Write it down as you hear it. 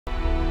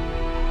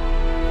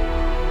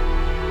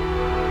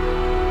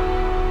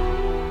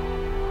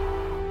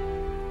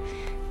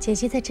姐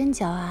姐的针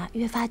脚啊，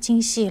越发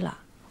精细了，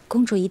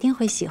公主一定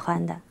会喜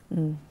欢的。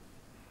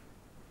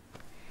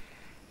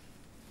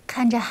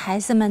看着孩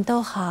子们都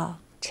好，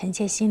臣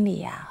妾心里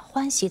呀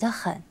欢喜得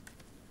很。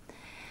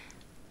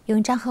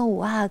永璋和武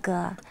阿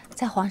哥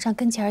在皇上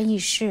跟前议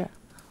事，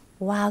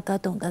武阿哥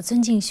懂得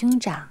尊敬兄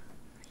长，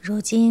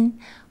如今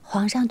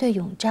皇上对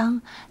永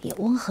璋也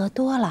温和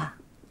多了。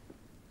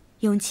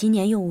永琪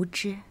年幼无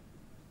知，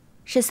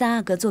是三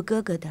阿哥做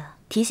哥哥的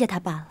提携他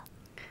罢了。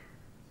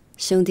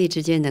兄弟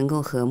之间能够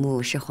和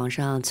睦，是皇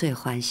上最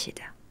欢喜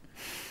的。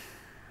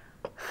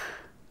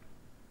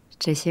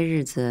这些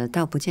日子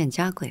倒不见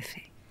嘉贵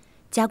妃。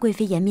嘉贵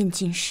妃颜面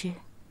尽失，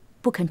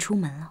不肯出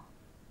门了。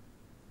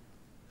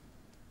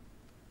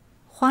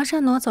皇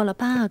上挪走了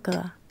八阿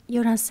哥，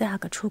又让四阿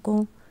哥出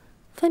宫，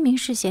分明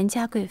是嫌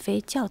嘉贵妃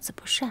教子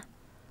不善。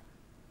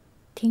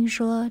听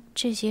说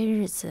这些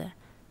日子，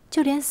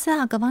就连四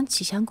阿哥往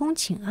启祥宫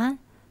请安，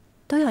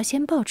都要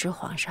先报知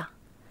皇上，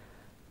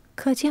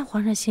可见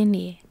皇上心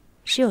里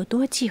是有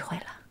多忌讳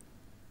了。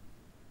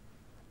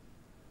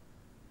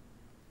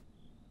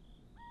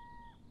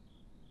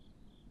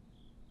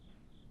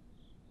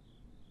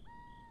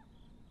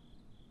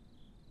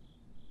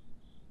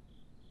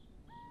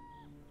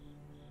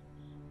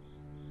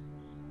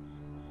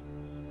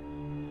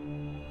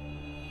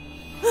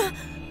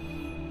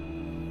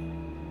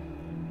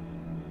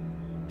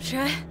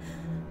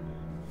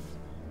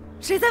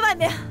谁在外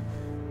面？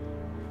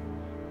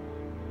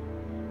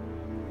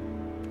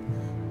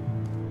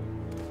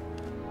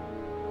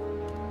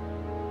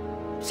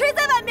谁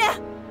在外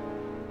面？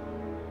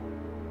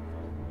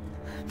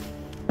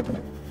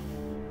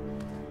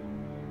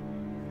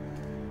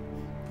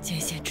奸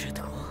贤之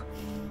徒，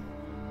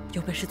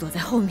有本事躲在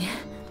后面，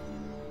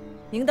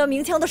明刀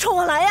明枪的冲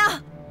我来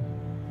呀！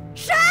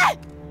谁？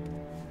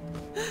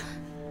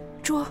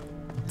主，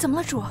怎么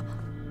了，主？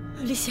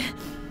立贤，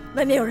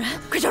外面有人，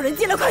快叫人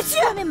进来，快去！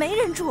外面没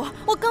人，主，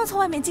我刚从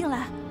外面进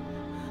来。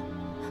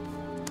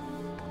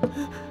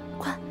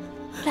快，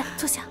来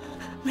坐下。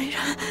没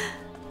人，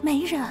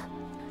没人，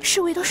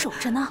侍卫都守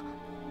着呢。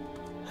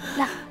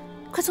来，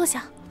快坐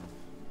下。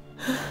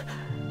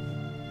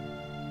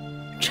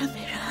真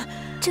没人，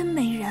真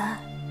没人。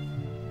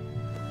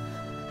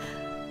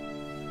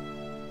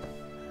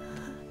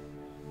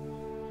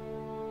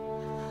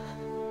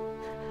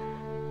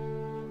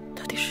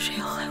到底是谁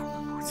要害我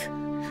们母子？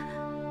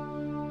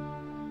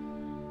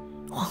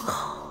皇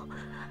后、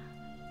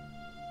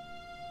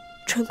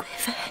纯贵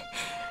妃、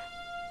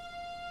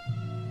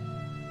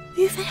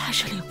玉妃还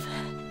是令妃？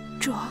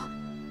主，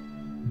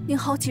您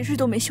好几日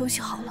都没休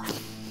息好了，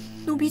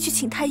奴婢去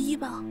请太医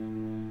吧。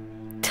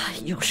太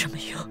医有什么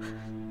用？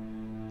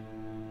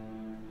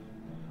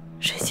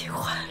人心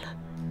坏了，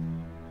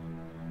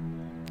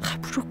还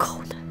不入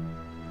口呢。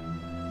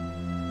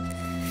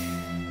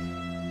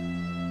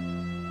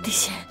立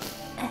贤，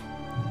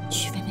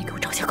去外面给我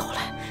找些狗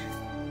来。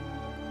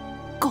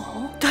狗？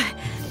对，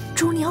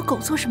主，你要狗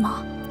做什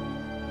么？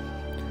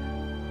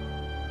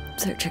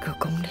在这个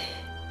宫里，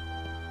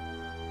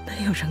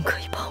没有人可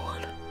以帮我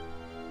了，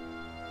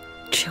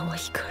只有我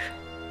一个人。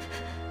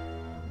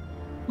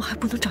我还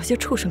不能找些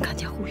畜生看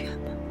家护院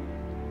吗？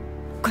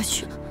快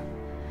去！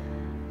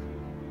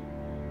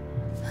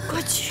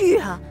快去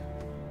啊！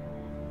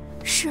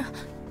是。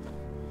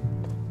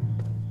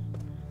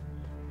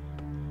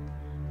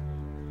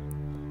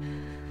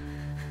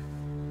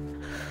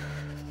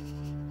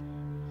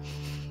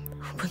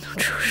我不能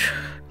出事，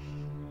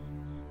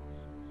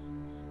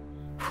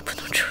我不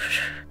能出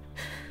事。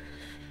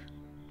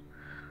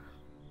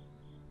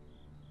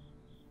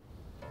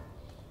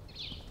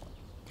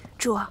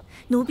主，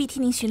奴婢替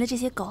您寻的这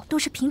些狗都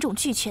是品种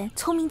俱全、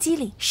聪明机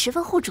灵、十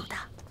分护主的。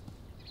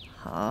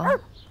好，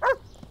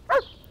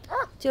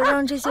就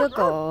让这些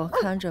狗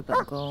看着本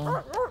宫，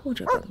护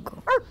着本宫，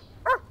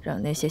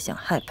让那些想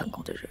害本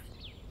宫的人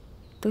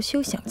都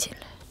休想进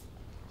来。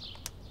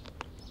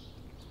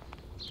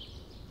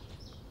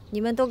你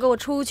们都给我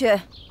出去！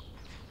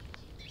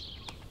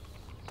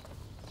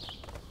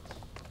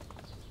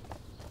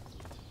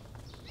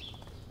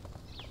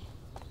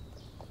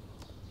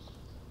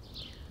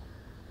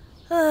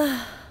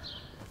唉，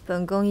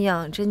本宫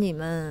养着你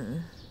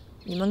们，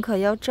你们可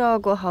要照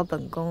顾好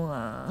本宫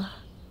啊！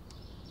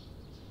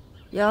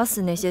咬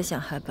死那些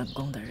想害本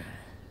宫的人！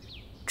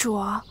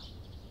主，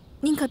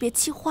您可别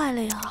气坏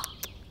了呀！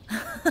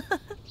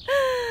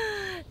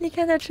你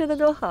看他吃的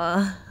多好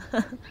啊！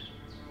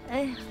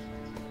哎呀！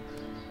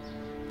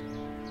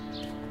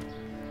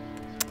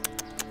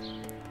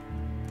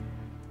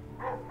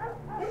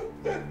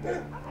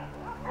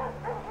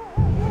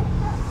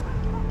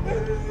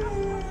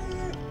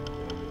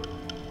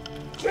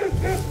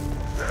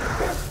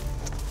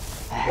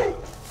哎，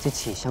这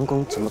启祥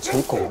宫怎么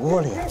成狗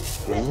窝了呀？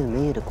没日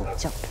没夜的狗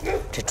叫，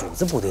这主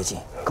子不对劲，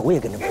狗也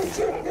跟着不对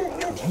劲，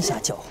成天瞎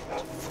叫。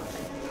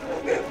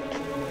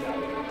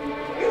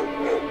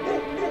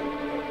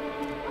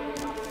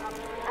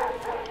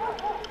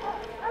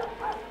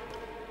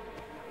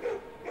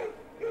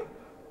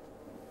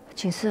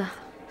请赐。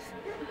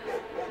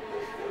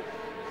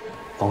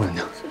皇姑娘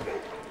娘，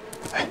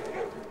哎，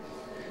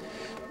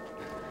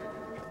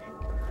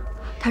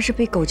是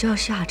被狗叫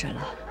吓着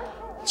了，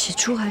起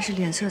初还是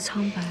脸色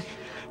苍白，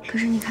可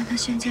是你看他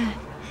现在。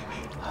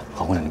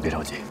皇姑娘，你别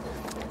着急，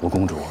吴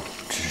公主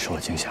只是受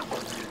了惊吓，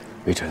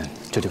微臣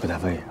这就给她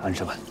喂安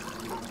神丸。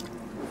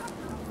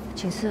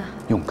景四，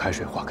用开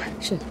水化开。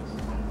是。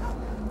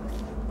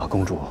把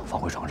公主放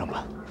回床上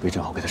吧，微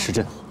臣好给她施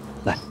针。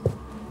来，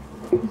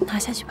拿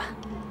下去吧。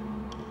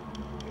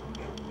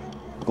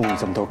宫里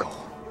这么多狗，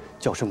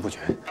叫声不绝，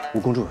吴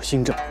公主有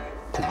心症，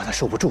恐怕她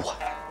受不住啊。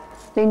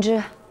灵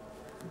芝，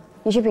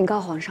你去禀告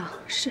皇上。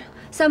是。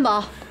三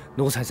宝，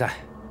奴才在。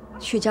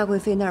去嘉贵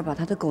妃那儿把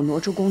她的狗挪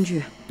出宫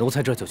去。奴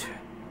才这就去。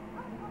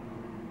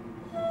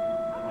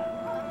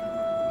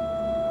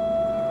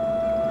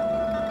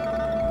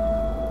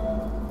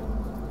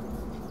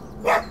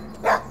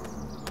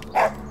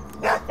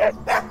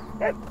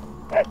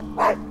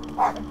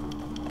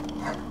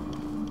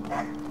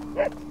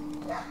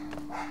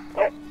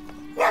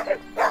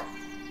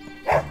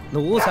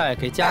奴才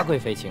给嘉贵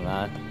妃请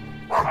安。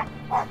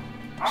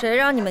谁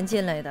让你们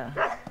进来的？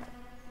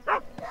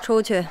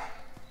出去。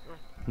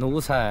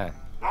奴才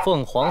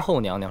奉皇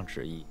后娘娘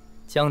旨意，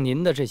将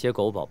您的这些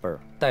狗宝贝儿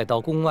带到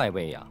宫外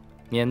喂养，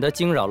免得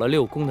惊扰了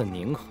六宫的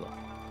宁和。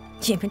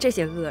你们这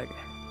些恶人，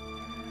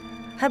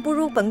还不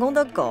如本宫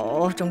的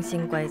狗忠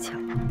心乖巧。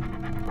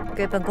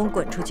给本宫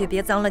滚出去，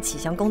别脏了启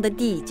祥宫的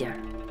地界儿。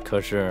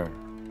可是，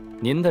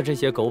您的这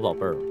些狗宝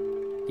贝儿，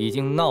已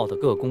经闹得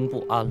各宫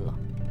不安了。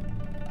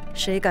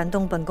谁敢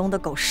动本宫的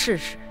狗试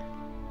试？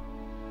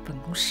本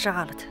宫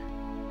杀了他！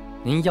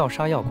您要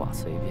杀要剐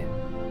随便，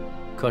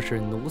可是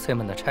奴才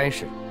们的差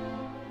事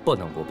不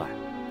能不办。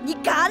你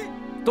敢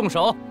动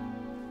手，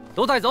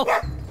都带走！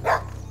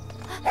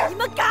你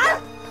们敢！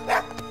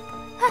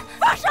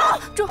放手！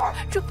主，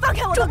放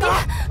开我的狗！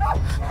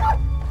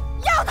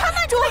要他们！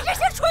你们这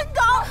些蠢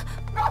狗！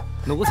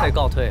奴才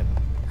告退了。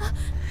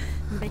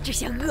你们这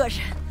些恶人！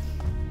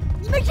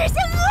你们这些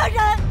恶人！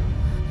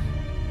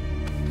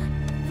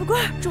富贵，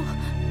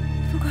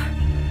富贵，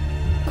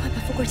快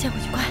把富贵牵回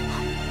去！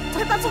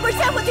快把富贵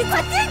牵回去！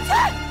快进去！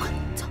快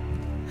走！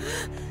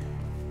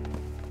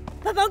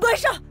把门关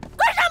上！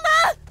关上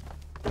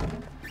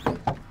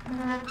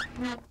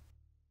门！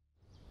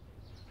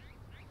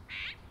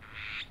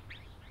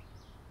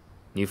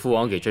你父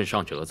王给朕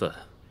上折子，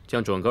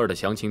将准格尔的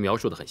详情描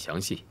述得很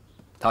详细。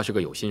他是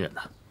个有心人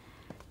呐。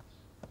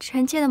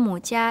臣妾的母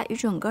家与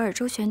准格尔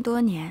周旋多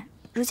年，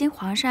如今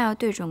皇上要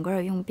对准格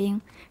尔用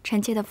兵，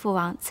臣妾的父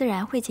王自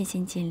然会尽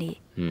心尽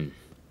力。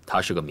他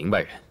是个明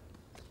白人。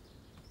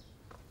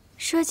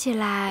说起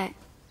来，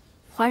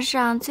皇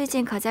上最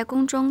近可在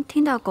宫中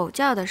听到狗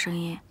叫的声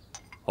音？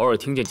偶尔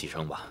听见几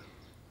声吧。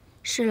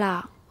是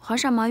了，皇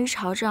上忙于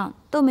朝政，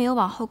都没有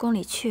往后宫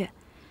里去。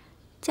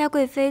嘉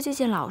贵妃最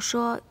近老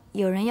说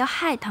有人要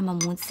害他们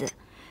母子，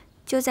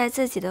就在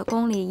自己的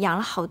宫里养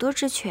了好多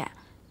只犬，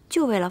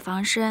就为了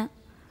防身。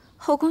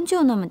后宫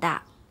就那么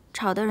大，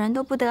吵得人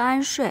都不得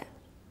安睡。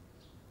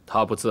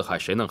他不自害，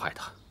谁能害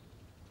他？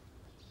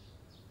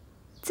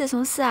自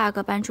从四阿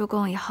哥搬出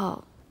宫以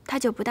后，他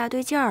就不大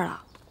对劲儿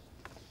了。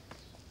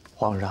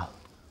皇上，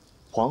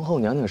皇后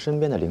娘娘身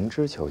边的灵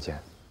芝求见。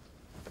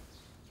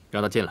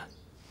让他进来。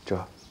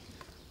这。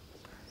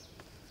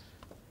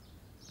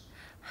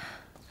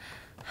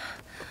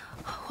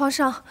皇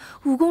上，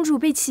五公主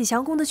被启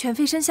祥宫的犬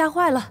吠声吓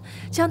坏了，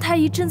姜太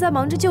医正在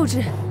忙着救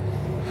治。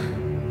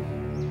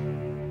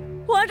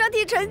皇上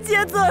替臣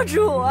妾做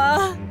主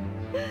啊！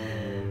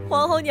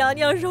皇后娘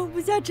娘容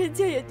不下臣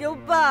妾也就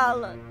罢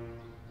了，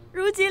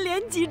如今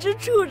连几只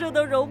畜生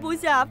都容不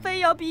下，非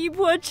要逼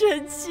迫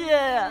臣妾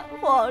啊！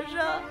皇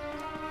上，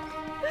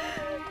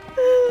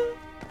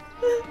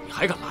你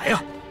还敢来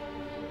呀？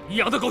你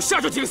养的狗吓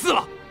着景四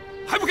了，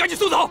还不赶紧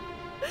送走！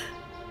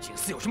景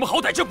四有什么好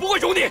歹，朕不会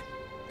容你。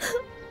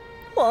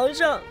皇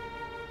上，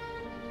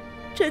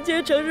臣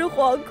妾诚是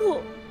惶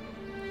恐，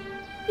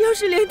要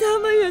是连他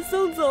们也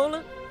送走了，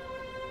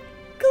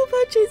恐怕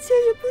臣妾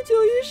也不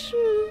久于世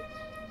了。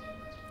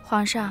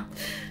皇上，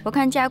我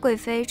看嘉贵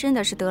妃真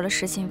的是得了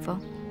失心疯，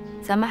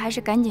咱们还是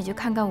赶紧去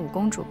看看五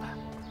公主吧。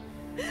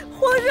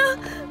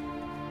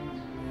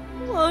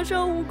皇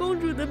上，五公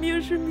主的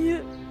命是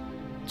命，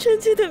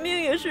臣妾的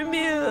命也是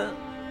命啊！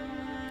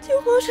求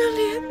皇上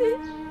怜悯。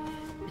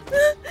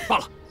罢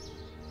了，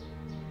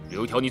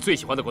留一条你最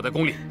喜欢的狗在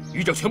宫里，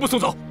余者全部送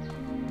走。